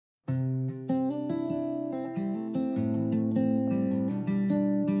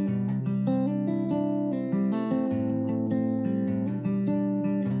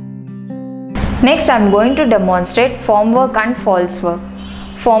Next, I am going to demonstrate formwork and false work.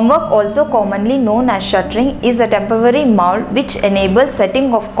 Formwork, also commonly known as shuttering, is a temporary mold which enables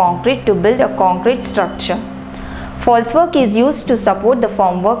setting of concrete to build a concrete structure. False work is used to support the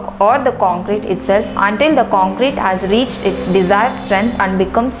formwork or the concrete itself until the concrete has reached its desired strength and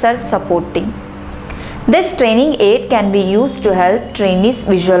becomes self-supporting. This training aid can be used to help trainees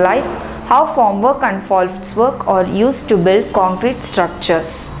visualize how formwork and false work are used to build concrete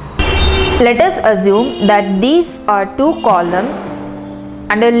structures. Let us assume that these are two columns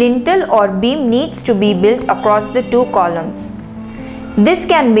and a lintel or beam needs to be built across the two columns. This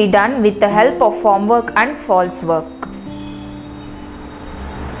can be done with the help of formwork and false work.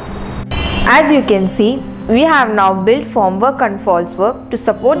 As you can see, we have now built formwork and false work to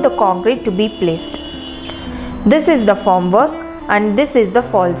support the concrete to be placed. This is the formwork and this is the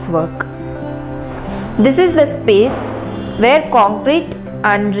false work. This is the space where concrete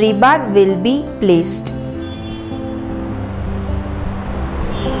and rebar will be placed.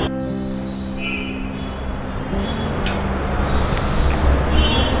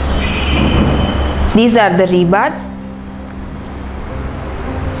 These are the rebars.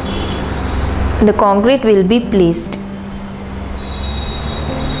 The concrete will be placed.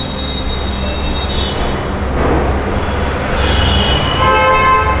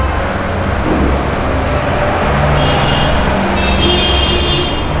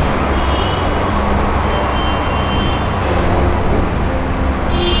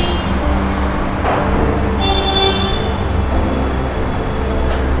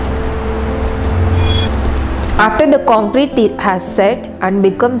 After the concrete has set and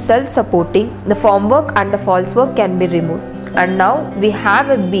become self-supporting, the formwork and the false work can be removed. And now we have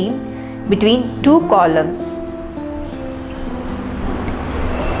a beam between two columns.